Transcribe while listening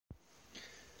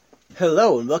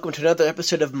Hello, and welcome to another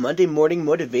episode of Monday Morning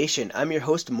Motivation. I'm your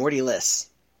host, Morty Liss.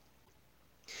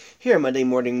 Here on Monday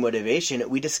Morning Motivation,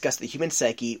 we discuss the human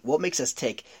psyche, what makes us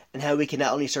tick, and how we can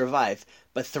not only survive,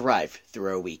 but thrive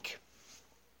through our week.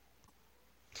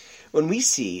 When we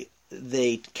see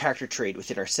the character trait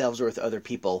within ourselves or with other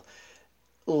people,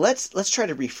 let's try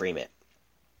to reframe it.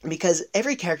 Because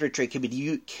every character trait could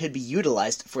be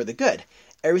utilized for the good.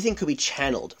 Everything could be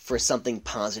channeled for something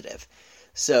positive.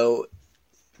 So,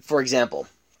 for example,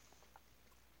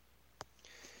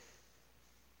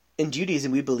 in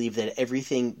Judaism, we believe that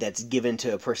everything that's given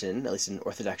to a person, at least in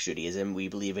Orthodox Judaism, we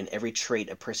believe in every trait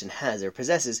a person has or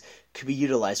possesses could be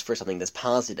utilized for something that's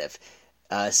positive,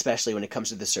 especially when it comes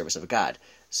to the service of God.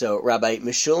 So Rabbi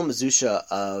Mishulam Zusha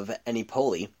of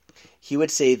Anipoli, he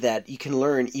would say that you can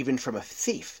learn even from a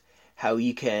thief how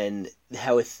the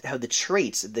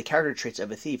character traits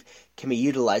of a thief can be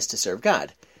utilized to serve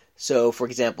God. So, for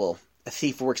example, a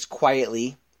thief works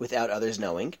quietly without others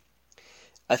knowing.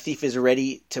 A thief is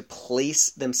ready to place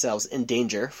themselves in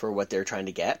danger for what they're trying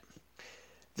to get.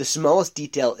 The smallest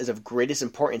detail is of greatest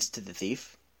importance to the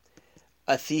thief.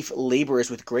 A thief labors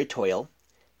with great toil.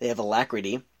 They have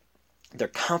alacrity. They're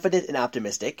confident and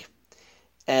optimistic.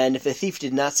 And if the thief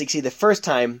did not succeed the first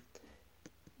time,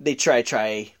 they try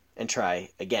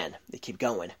again. They keep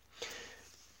going.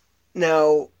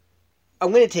 Now,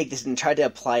 I'm going to take this and try to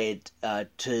apply it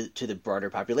to the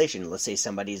broader population. Let's say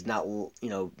somebody's not,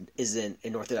 isn't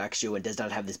an Orthodox Jew and does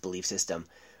not have this belief system.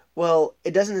 Well,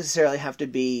 it doesn't necessarily have to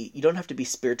be, you don't have to be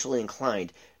spiritually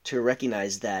inclined to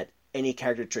recognize that any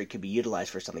character trait can be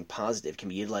utilized for something positive, can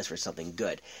be utilized for something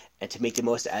good, and to make the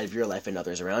most out of your life and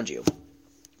others around you.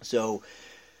 So,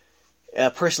 a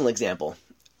personal example.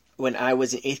 When I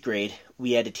was in 8th grade,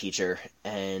 we had a teacher,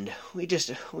 and we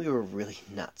were really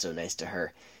not so nice to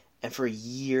her. And for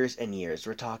years and years,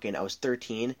 we're talking, I was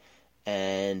 13,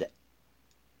 and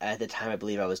at the time I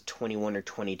believe I was 21 or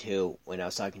 22 when I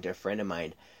was talking to a friend of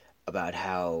mine about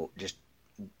how just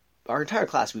our entire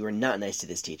class, we were not nice to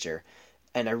this teacher,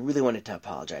 and I really wanted to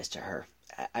apologize to her.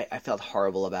 I felt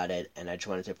horrible about it, and I just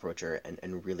wanted to approach her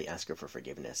and really ask her for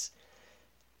forgiveness.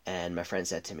 And my friend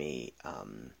said to me,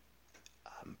 I'm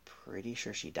pretty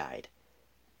sure she died.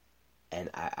 And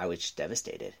I was just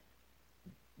devastated.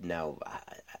 Now,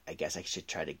 I guess I should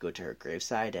try to go to her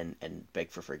graveside and beg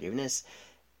for forgiveness.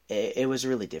 It was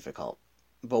really difficult.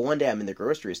 But one day I'm in the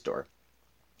grocery store,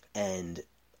 and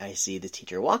I see the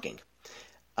teacher walking.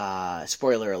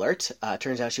 Spoiler alert,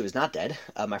 turns out she was not dead.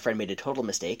 My friend made a total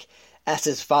mistake. Asked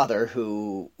his father,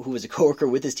 who was a coworker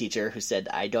with his teacher, who said,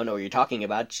 I don't know what you're talking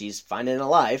about, she's fine and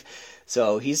alive.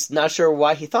 So he's not sure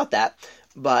why he thought that.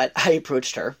 But I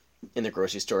approached her in the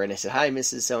grocery store, and I said, hi,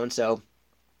 Mrs. So-and-so.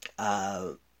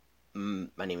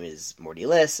 My name is Morty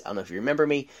Liss. I don't know if you remember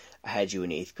me. I had you in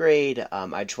 8th grade.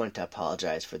 I just wanted to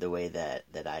apologize for the way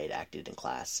that I had acted in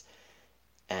class.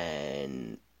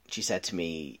 And she said to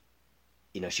me,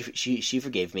 she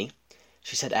forgave me.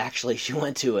 She said actually she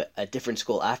went to a different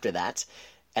school after that,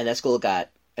 and that school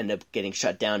ended up getting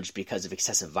shut down just because of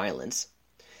excessive violence.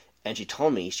 And she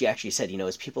told me, she actually said,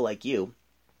 it's people like you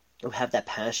who have that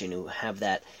passion, who have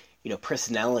that,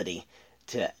 personality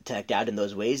to act out in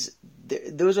those ways.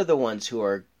 Those are the ones who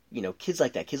are, kids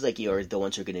like that, kids like you are the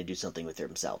ones who are going to do something with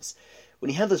themselves. When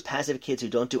you have those passive kids who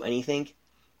don't do anything,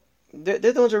 they're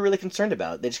the ones we're really concerned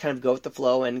about. They just kind of go with the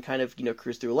flow and kind of,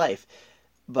 cruise through life.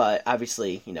 But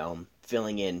obviously,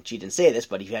 filling in, she didn't say this,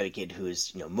 but if you have a kid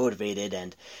who's, motivated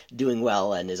and doing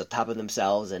well and is on top of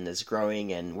themselves and is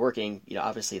growing and working,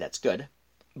 obviously that's good.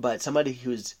 But somebody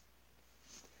who's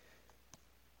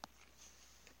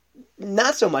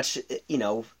not so much, in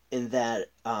that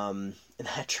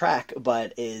track,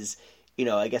 but is,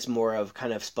 I guess more of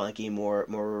kind of spunky,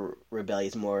 more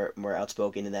rebellious, more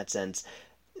outspoken in that sense.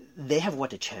 They have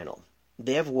what to channel.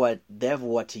 They have what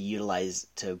to utilize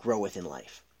to grow within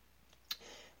life.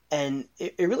 And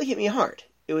it really hit me hard.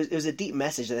 It was a deep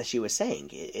message that she was saying.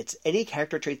 It's any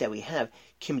character trait that we have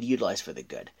can be utilized for the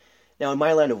good. Now, in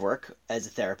my line of work as a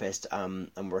therapist,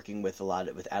 I'm working with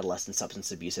with adolescent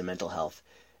substance abuse and mental health.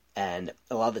 And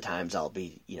a lot of the times I'll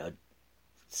be,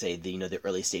 say the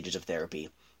early stages of therapy,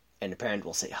 and a parent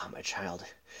will say, oh, my child,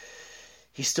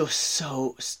 he's still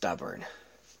so stubborn.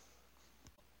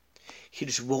 He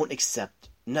just won't accept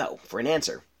no for an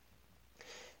answer.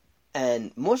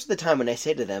 And most of the time when I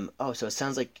say to them, oh, so it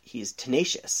sounds like he's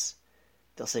tenacious,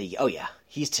 they'll say, oh yeah,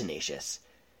 he's tenacious.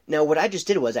 Now what I just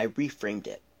did was I reframed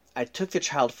it. I took the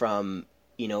child from,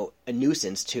 a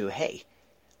nuisance to, hey,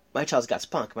 my child's got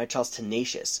spunk. My child's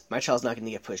tenacious. My child's not going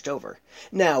to get pushed over.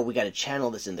 Now, we got to channel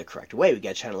this in the correct way. We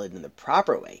got to channel it in the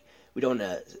proper way. we don't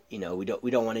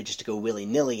we don't want to just go willy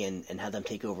nilly and have them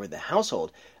take over the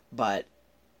household, but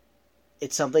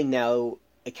it's something now,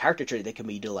 a character trait that can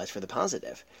be utilized for the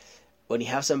positive. When you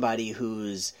have somebody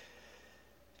who's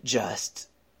just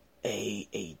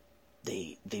they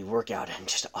work out and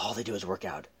just all they do is work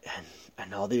out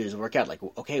and all they do is work out, like,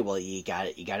 okay, well, you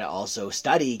got to also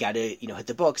study, you got to hit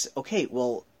the books. Okay,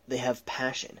 well, they have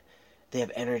passion, they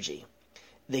have energy,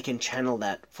 they can channel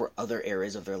that for other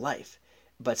areas of their life.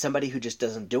 But somebody who just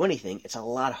doesn't do anything, it's a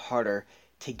lot harder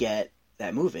to get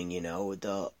that moving.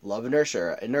 The law of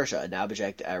inertia, an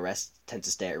object at rest tends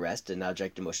to stay at rest, an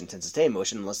object in motion tends to stay in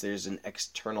motion unless there's an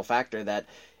external factor that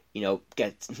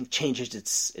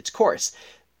changes its course.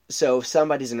 So if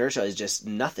somebody's inertia is just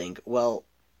nothing, well,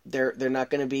 they're not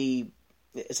going to be.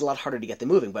 It's a lot harder to get them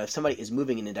moving. But if somebody is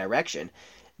moving in a direction,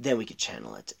 then we could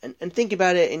channel it. And think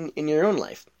about it in your own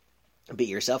life, be it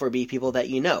yourself or be people that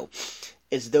you know.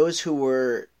 It's those who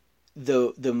were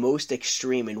the most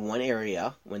extreme in one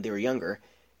area when they were younger.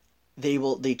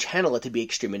 They channel it to be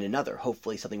extreme in another.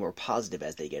 Hopefully, something more positive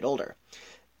as they get older.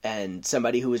 And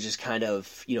somebody who was just kind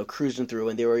of cruising through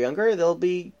when they were younger,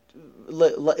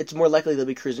 it's more likely they'll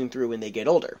be cruising through when they get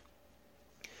older.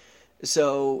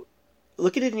 So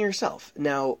look at it in yourself.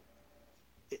 Now,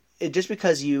 just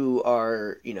because you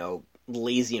are,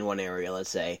 lazy in one area, let's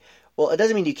say, well, it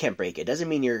doesn't mean you can't break it. It doesn't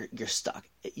mean you're stuck.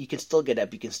 You can still get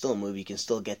up, you can still move, you can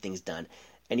still get things done,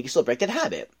 and you can still break that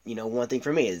habit. One thing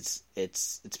for me is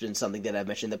it's been something that I've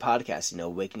mentioned in the podcast,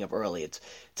 waking up early. It's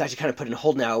actually kind of put on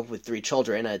hold now with 3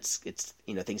 children. It's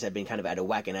things have been kind of out of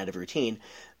whack and out of routine.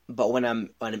 But when I'm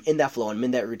in that flow, I'm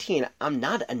in that routine, I'm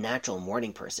not a natural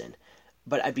morning person.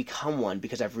 But I become one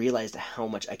because I've realized how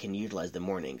much I can utilize the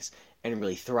mornings and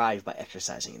really thrive by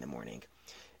exercising in the morning.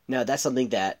 Now, that's something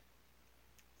that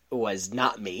was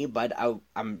not me, but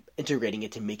I'm integrating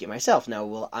it to make it myself. Now,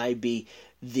 will I be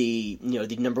the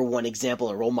number one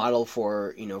example or role model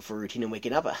for routine and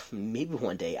waking up? Maybe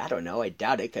one day. I don't know. I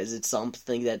doubt it, because it's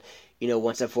something that,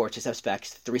 1 step forward, 2 steps back,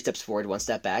 3 steps forward, 1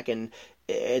 step back, and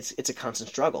it's a constant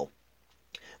struggle.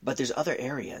 But there's other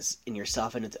areas in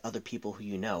yourself and other people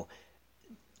who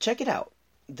check it out.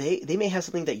 They may have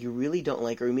something that you really don't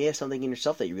like, or you may have something in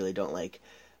yourself that you really don't like,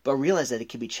 but realize that it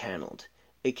can be channeled.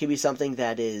 It can be something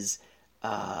that is,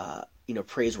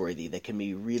 praiseworthy, that can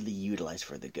be really utilized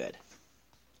for the good.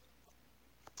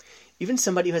 Even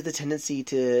somebody who has the tendency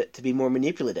to be more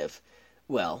manipulative.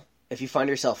 Well, if you find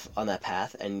yourself on that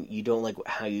path and you don't like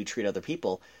how you treat other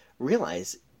people,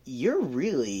 realize you're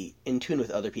really in tune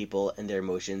with other people and their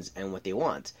emotions and what they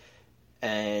want.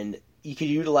 And you could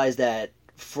utilize that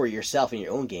for yourself and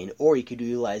your own gain, or you could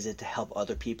utilize it to help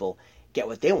other people get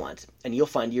what they want. And you'll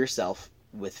find yourself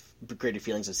with greater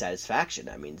feelings of satisfaction.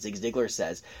 I mean, Zig Ziglar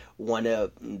says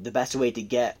the best way to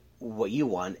get what you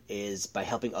want is by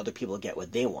helping other people get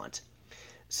what they want.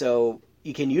 So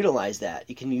you can utilize that.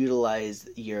 You can utilize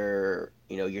your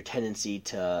tendency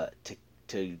to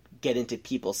get into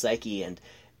people's psyche and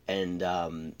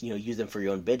use them for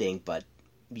your own bidding, but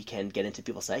you can get into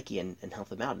people's psyche and help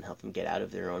them out and help them get out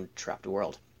of their own trapped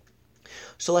world.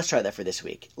 So let's try that for this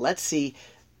week. Let's see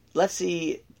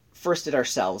first at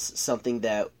ourselves something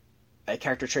that a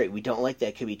character trait we don't like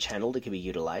that could be channeled, it could be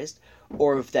utilized,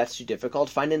 or if that's too difficult,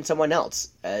 find in someone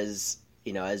else as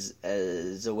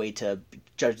a way to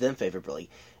judge them favorably.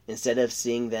 Instead of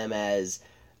seeing them as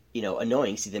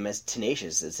annoying, see them as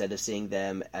tenacious. Instead of seeing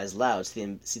them as loud, see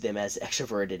them as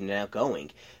extroverted and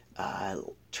outgoing.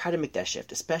 Try to make that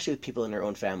shift, especially with people in our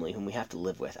own family whom we have to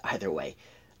live with. Either way,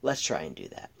 let's try and do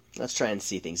that. Let's try and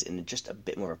see things in just a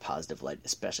bit more of a positive light,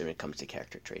 especially when it comes to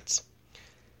character traits.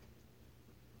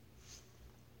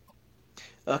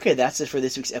 Okay, that's it for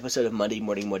this week's episode of Monday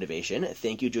Morning Motivation.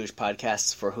 Thank you, Jewish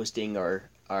Podcasts, for hosting our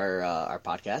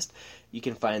podcast. You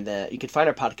can find our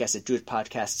podcast at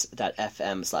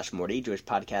jewishpodcasts.fm/mordy,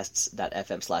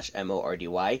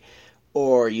 jewishpodcasts.fm/mordy,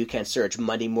 or you can search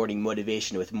Monday Morning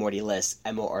Motivation with Morty Lyss,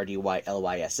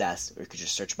 MORDYLYSS, or you could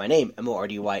just search my name,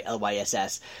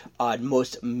 MORDYLYSS, on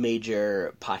most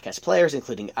major podcast players,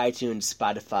 including iTunes,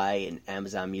 Spotify, and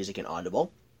Amazon Music and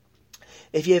Audible.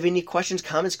 If you have any questions,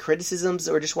 comments, criticisms,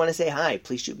 or just want to say hi,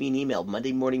 please shoot me an email,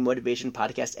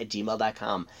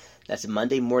 mondaymorningmotivationpodcast@gmail.com. That's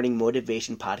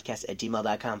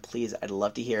mondaymorningmotivationpodcast@gmail.com. Please, I'd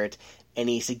love to hear it.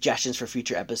 Any suggestions for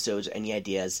future episodes, any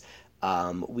ideas,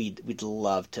 we'd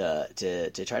love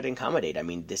to try to accommodate. I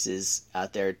mean, this is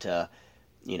out there to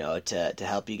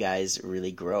help you guys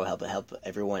really grow, help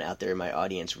everyone out there in my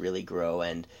audience really grow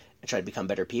and try to become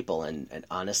better people. And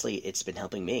honestly, it's been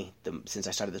helping me since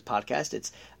I started this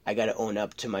podcast. I got to own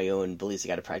up to my own beliefs. I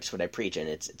got to practice what I preach, and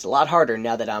it's a lot harder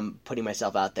now that I'm putting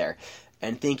myself out there.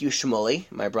 And thank you, Shmuley,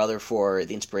 my brother, for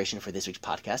the inspiration for this week's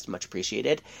podcast. Much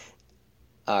appreciated.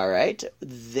 All right,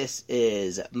 this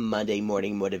is Monday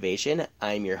Morning Motivation.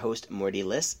 I'm your host, Morty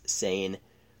Liss, saying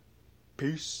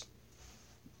peace.